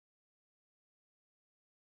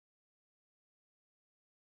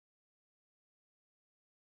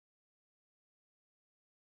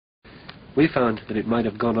We found that it might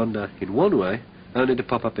have gone under in one way, only to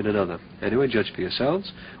pop up in another. Anyway, judge for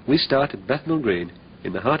yourselves. We start at Bethnal Green,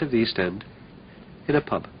 in the heart of the East End, in a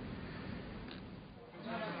pub.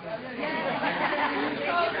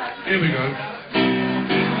 Here we go.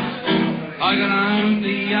 I got home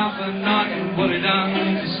the other night and what it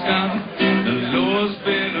undiscovered. The law's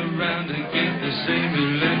been around again to see me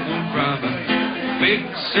little brother. Big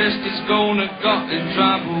sister's gonna got in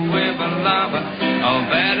trouble with a lover. I've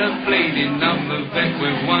had a bleeding number back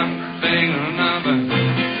with one thing or another.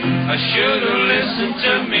 I should have listened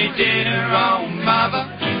to me dear old mother.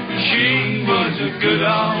 She was a good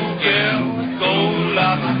old girl, gold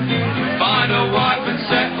lover. Find a wife and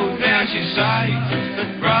settle down, she say,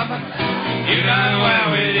 brother. You know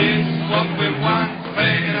how it is, what with one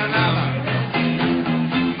thing and another.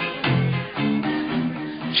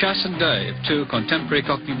 Chas and Dave, two contemporary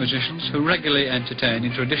Cockney musicians who regularly entertain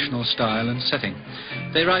in traditional style and setting.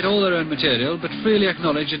 They write all their own material, but freely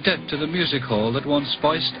acknowledge a debt to the music hall that once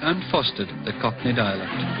spiced and fostered the Cockney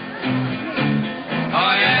dialect.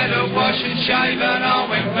 I had a wash and shave and I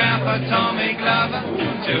went round for Tommy Glover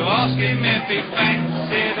to ask him if he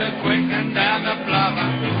fancied a quick and down the plover.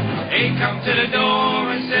 He come to the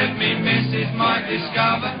door and said me missus might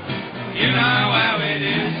discover. You know how it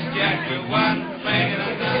is, Jack, with one thing and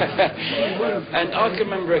another. And I can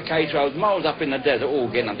remember a case where I was miles up in the desert, all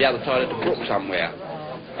getting up the other side of the brook somewhere.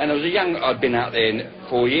 And there was a young, I'd been out there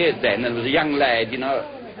 4 years then, and there was a young lad, you know,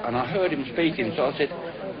 and I heard him speaking, so I said,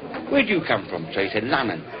 where do you come from? So he said,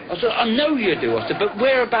 London. I said, I know you do. I said, but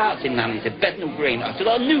whereabouts in London? He said, Bethnal Green. I said,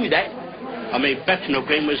 I knew that. I mean, Bethnal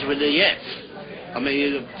Green was with the F. I mean,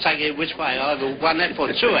 you take it which way, either one F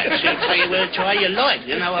or two Fs. You take it which way you like,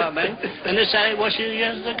 you know what I mean? And that's how it was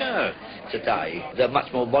years ago. Today, they're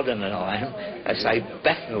much more modern than I am. They say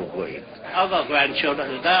Bethnal Green. I've got grandchildren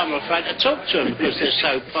today, I'm afraid to talk to them because they're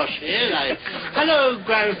so posh here. They, hello,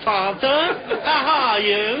 grandfather, how are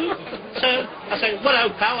you? So I say, well,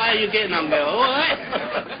 hello, pal, how are you getting on, girl, all right?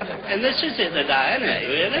 And this is it today, isn't it,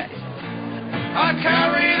 really? I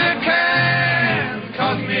carry the can,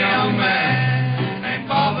 cause me old man ain't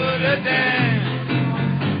bothered a damn.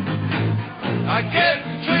 I get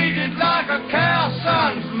treated like a cow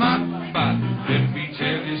son's mutt, but let me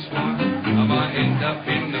tell this one, I might end up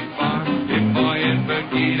in the farm if I ever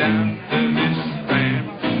get out to this band.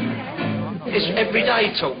 It's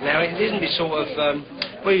everyday talk now, it isn't it sort of,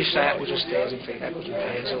 we used to say apples and stairs and think apples and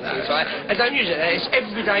pears and things like that. I don't use it there, it's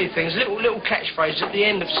everyday things, little catchphrases at the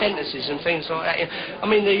end of sentences and things like that. I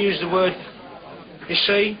mean, they use the word, you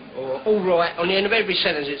see, or all right, on the end of every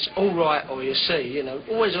sentence it's all right or you see, you know,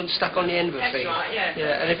 always stuck on the end of a thing. Right,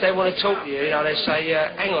 yeah. And if they want to talk to you, you know, they say,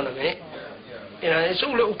 hang on a minute. You know, it's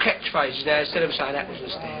all little catchphrases now, instead of saying apples and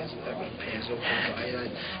stairs and pears and all that, you know,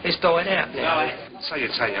 it's died out now. So you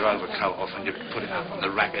take your overcoat off and you put it up on the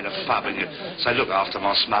rack in a pub and you say, look after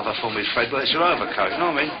my smother for me, Fred, well, it's your overcoat, you know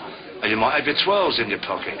what I mean? And you might have your 12s in your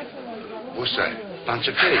pocket. What's that? Bunch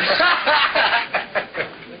of kids.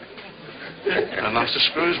 And amongst the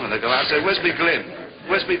screwsmen, they go out and say, where's me glim?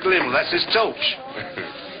 Where's me glim? Well, that's his torch.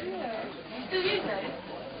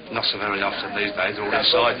 Not so very often these days, all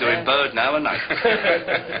inside doing bird now, aren't they?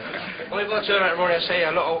 Well, if I turn around to Ronnie and say,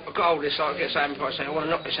 look, I've got all this, I get something before I say, I want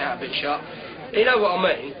to knock this out a bit sharp. You know what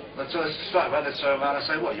I mean? That's straight around, they turn around and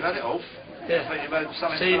say, what, you had it off? Yeah. I think you've had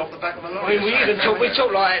something fell off the back of the lorry. I mean, we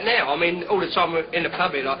talk like that now. I mean, all the time in the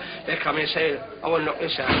pub here, like, they come in and say, I want to knock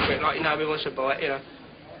this out a bit, like, you know, we want to buy it, you know.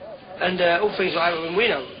 And all things like that, I mean,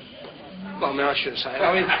 we know. Well, I mean, I shouldn't say it.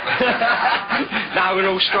 I mean, no, we're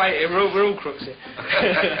all straight here. We're all crooks here.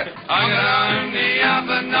 I got home the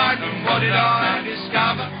other night, and what did I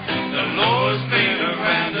discover? The law's been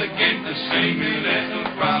around again to see me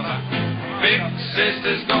little brother. Big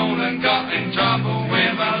sister's gone and got in trouble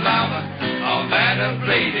with a lover. I've had a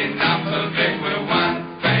bleeding number big with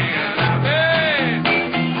one thing and another.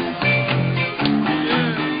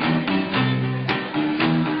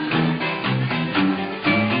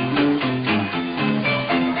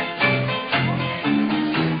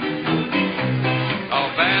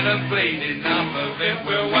 Bleeding number bit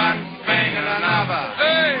with one thing and another.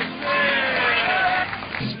 Hey!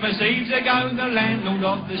 Christmas Eve's ago, the landlord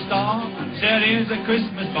of the Star said, here's a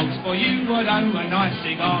Christmas box for you, what oh, a nice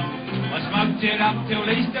cigar. I smoked it up till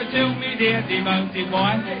Easter, till me dear devoted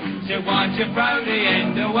wife said, why'd you throw the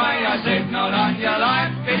end away? I said, not on your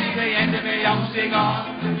life, it's the end of me old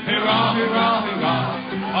cigar. Hurrah, hurrah, hurrah.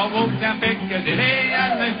 I walk down Piccadilly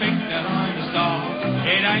and they think that I'm a star.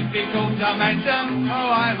 It ain't because I'm handsome, oh,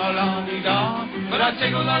 I'm a la-di-da, but I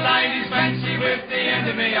tickle the ladies' fancy with the end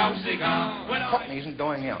of me old cigar. Cockney isn't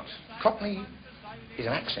dying out. Cockney is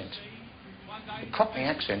an accent. The Cockney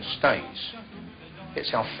accent stays.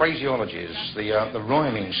 It's our phraseologies, the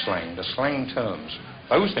rhyming slang, the slang terms.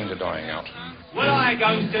 Those things are dying out. Well, I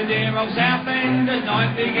goes to dear old Southend as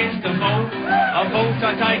night begins to fall. I thought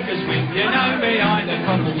I'd take a swing, you know, behind the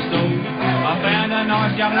cobblestone. I found a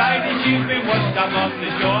nice young lady, she'd been washed up on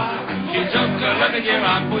the shore. She took a look at your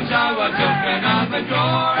uncle, so I took another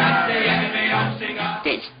drawer at the end of me old cigar.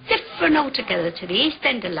 It's different altogether to the East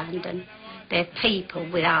End of London. They're people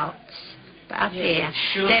with hearts. But up here,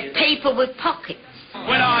 they're people with pockets.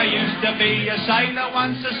 Well, I used to be a sailor,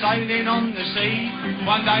 once a sailing on the sea.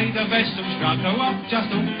 One day the vessel struck her off just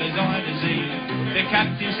off the Zuyder Zee. The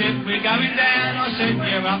captain said, we're going down, I said,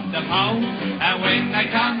 you're up the pole. And when they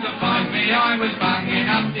come to find me, I was bunging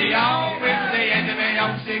up the hole with the end of my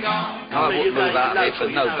old cigar. I wouldn't move out of here for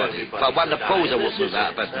nobody. If I won the pools, I wouldn't move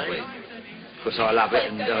out of Bethnal Green. Because I love it,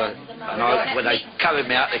 and when they carry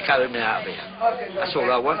me out, they carry me out of here. That's all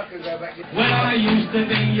I want. Well, I used to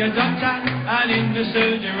be a doctor, and in the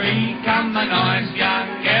surgery come a nice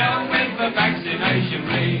young girl with a vaccination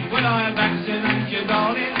leave. Will I vaccinate you,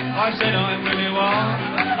 darling? I said I really will.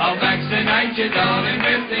 I'll vaccinate you, darling,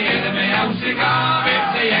 with the end of my old cigar, with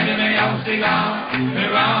the end of my old cigar.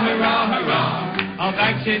 Hurrah, hurrah, hurrah. I'll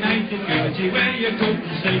vaccinate the Gertie where you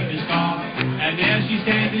couldn't see this far. And there she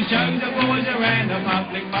stands and shows the boys around the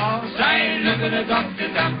public bar, saying, look at the doctor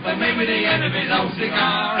done for me with the end of his old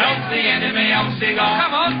cigar. Off the end of my old cigar.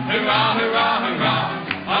 Come on. Hurrah, hurrah, hurrah.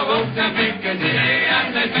 I walk the Piccadilly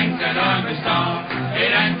and they think that I'm a star.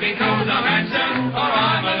 It ain't because I'm handsome or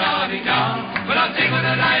I'm a la-di-da, but I tickle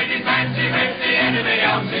the ladies' fancy with the end of my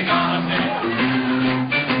old cigar.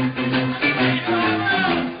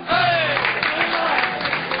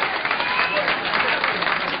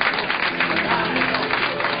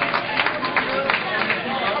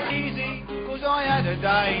 A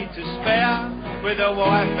day to spare with a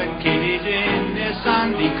wife and kiddies in their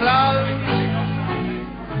Sunday clothes.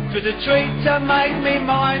 'Twas a treat to make me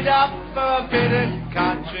mind up for a bit of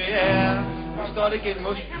country air. Started getting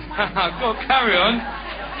mushy. Go carry on.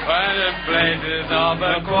 When the places of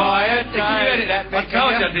a quiet day. I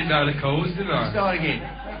told you I didn't know the calls, didn't I? Start again.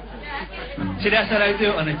 See, that's how they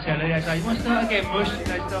do it on the telly. They say, you want to start again, Bush?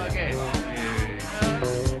 They start again.